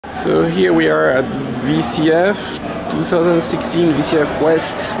So here we are at VCF 2016 VCF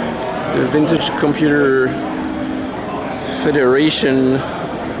West, the Vintage Computer Federation,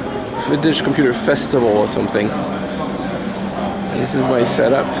 Vintage Computer Festival or something. This is my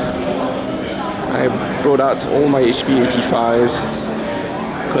setup. I brought out all my HP 85s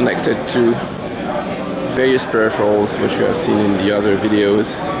connected to various peripherals which you have seen in the other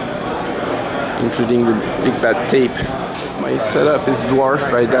videos, including the big bad tape. My setup is dwarfed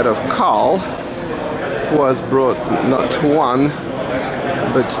by that of Carl, who has brought not one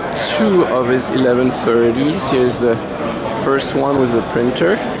but two of his 1130s. Here's the first one with the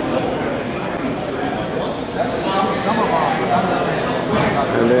printer.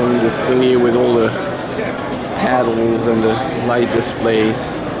 And then the thingy with all the paddles and the light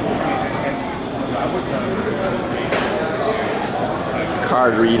displays.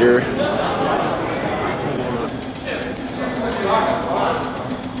 Card reader.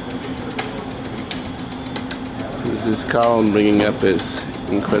 So this is Carl bringing up his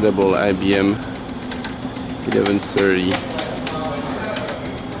incredible IBM 1130.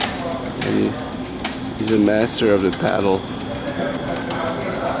 And he's a master of the paddle.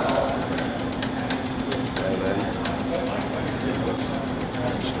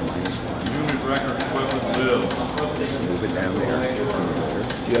 Move it down there.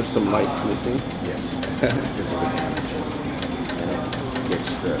 Do you have some lights missing? Yes. Because of the damage. And it gets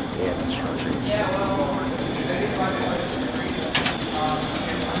the add instructions.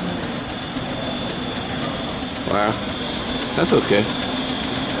 Wow, that's okay.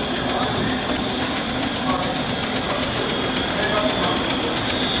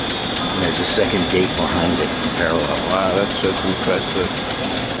 And there's a second gate behind it, parallel. Wow, that's just impressive.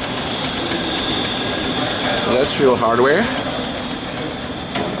 Industrial hardware,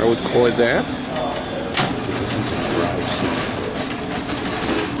 I would call it that. This is a drive seat.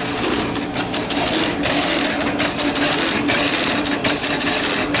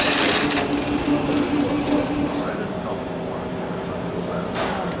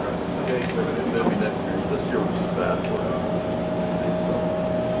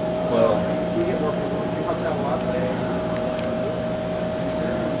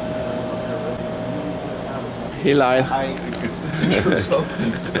 Hey Lyle.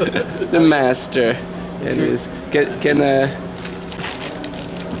 The master. Anyways,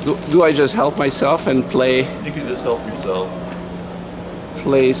 do I just help myself and play? You can just help yourself.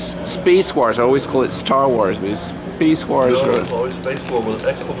 Play Space Wars. I always call it Star Wars, but it's Space Wars. No, it's always Space War with an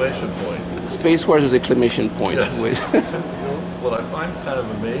exclamation point. Space Wars with exclamation point. Yes. What I find kind of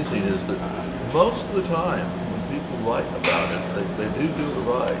amazing is that most of the time when people write about it, they do it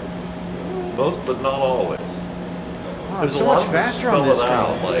right. Most, but not always. There's so much faster on this screen.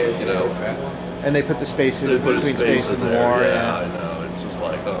 Out, like, you know, and they put the space in they put between space space in and there. war. Yeah, I know. It's just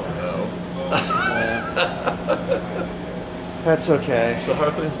like, oh no. That's okay. So how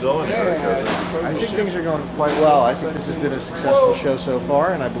are things going? I think things are going quite well. I think this has been a successful show so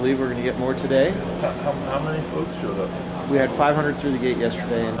far, and I believe we're going to get more today. How many folks showed up? We had 500 through the gate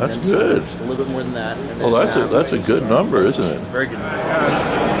yesterday, and That's and good. Just a little bit more than that. And Well, that's a good number, isn't it? very good number.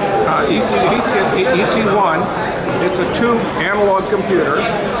 EC1, it's a tube analog computer,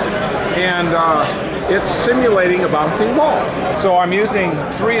 and it's simulating a bouncing ball. So I'm using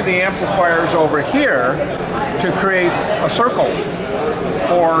 3 of the amplifiers over here to create a circle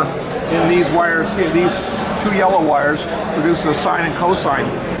for, in these wires, these 2 yellow wires produce a sine and cosine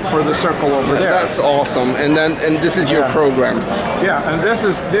for the circle over there. That's awesome. And this is your program. Yeah, and this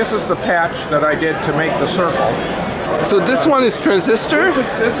is the patch that I did to make the circle. So this one is transistor,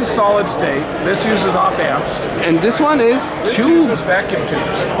 This is solid state. This uses op amps. and this one is This tube. uses vacuum tubes.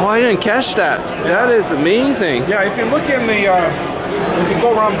 Oh, I didn't catch that. That is amazing. Yeah, if you look in the, if you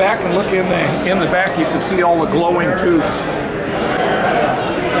go around back and look in the back, you can see all the glowing tubes.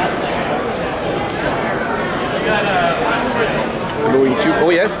 Glowing tube. Oh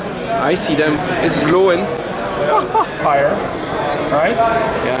yes, I see them. It's glowing. Higher, right?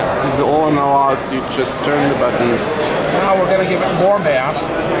 Yeah, this is all analog, so you just turn the buttons. Now we're going to give it more mass.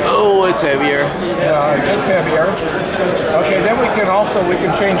 Oh, it's heavier. Yeah, it gets heavier. Okay, then we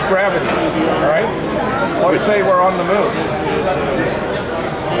can change gravity. All right. Let's say we're on the moon.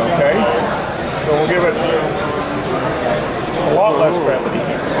 Okay. So we'll give it a lot less gravity.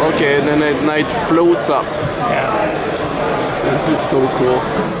 Okay, and then at night floats up. Yeah. This is so cool.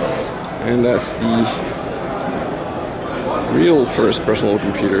 And that's the real first personal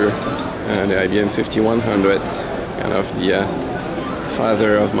computer, the IBM 5100, kind of the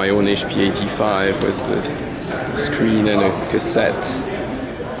father of my own HP 85 with the screen and a cassette.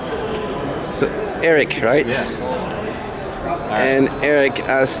 So Eric, right? Yes. and Eric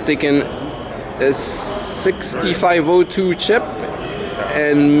has taken a 6502 chip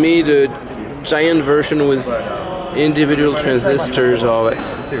and made a giant version with individual transistors of it.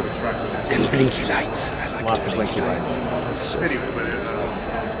 And blinky lights. Lots of blinky lights. That's just...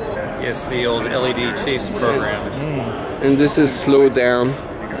 Yes, the old LED chase program. And this is slowed down.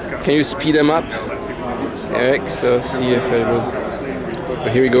 Can you speed them up, Eric? So see if it was... Oh,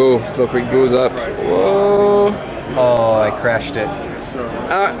 here we go. Clock rate goes up. Whoa! Oh, I crashed it.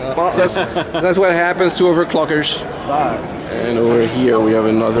 Well, that's what happens to overclockers. And over here we have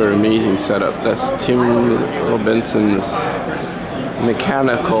another amazing setup. That's Tim Robinson's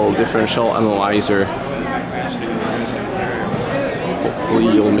mechanical differential analyzer. Hopefully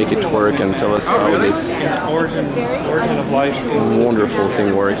you'll make it work and tell us how this Origin of life. wonderful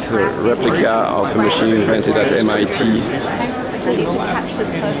thing works. A replica of a machine invented at MIT.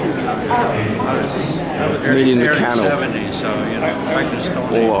 Made in Meccano.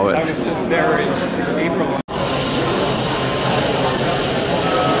 Love it.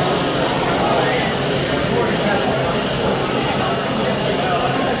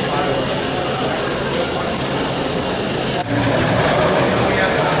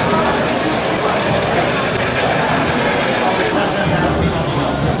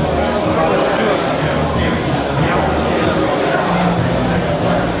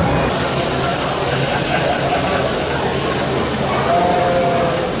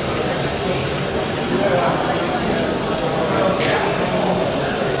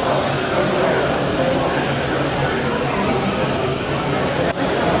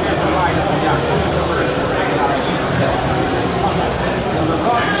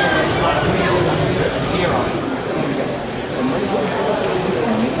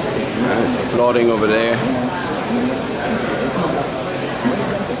 It's plotting over there.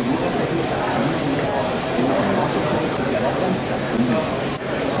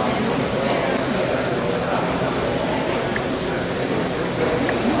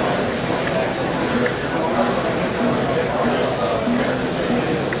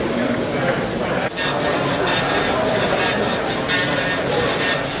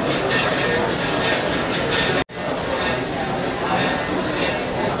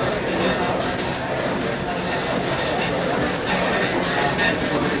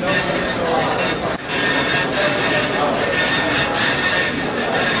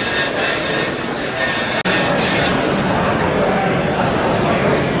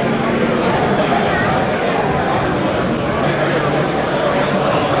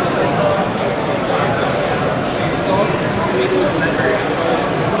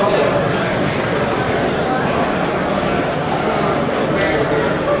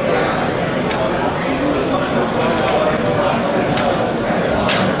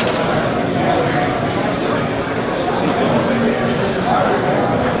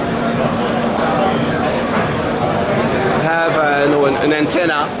 An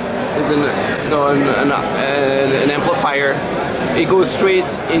antenna, an amplifier. It goes straight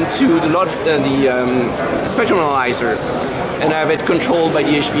into the spectrum analyzer, and I have it controlled by the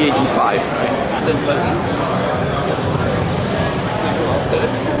HP85. Right? Set button.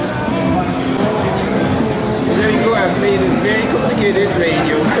 There you go. I've made a very complicated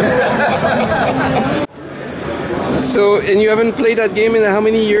radio. So, and you haven't played that game in how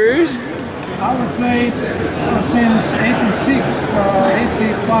many years? I would say since 86,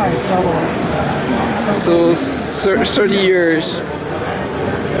 85 probably. So 30 years.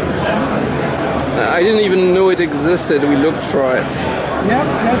 I didn't even know it existed. We looked for it. Yep,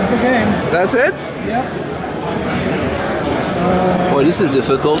 that's the game. That's it? Yep. Boy, this is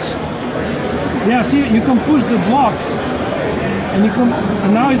difficult. Yeah, see, you can push the blocks. And you can,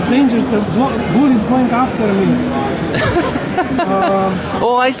 and now it's dangerous. The bull is going after me.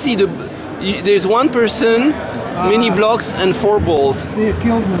 Oh, I see. There's one person, mini blocks, and 4 balls. See, it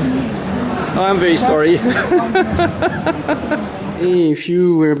killed me. Oh, I'm very sorry. Hey, if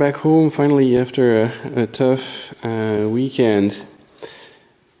you were back home finally after a tough weekend.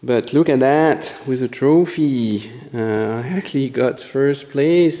 But look at that, with a trophy. I actually got first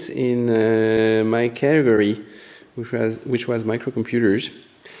place in my category, which was microcomputers.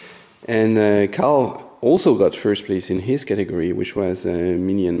 And Carl also got first place in his category, which was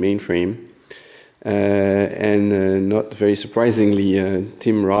mini and mainframe. And not very surprisingly,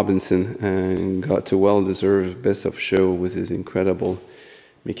 Tim Robinson got a well-deserved best of show with his incredible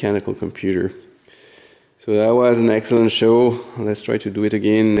mechanical computer. So that was an excellent show. Let's try to do it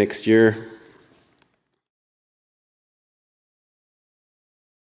again next year.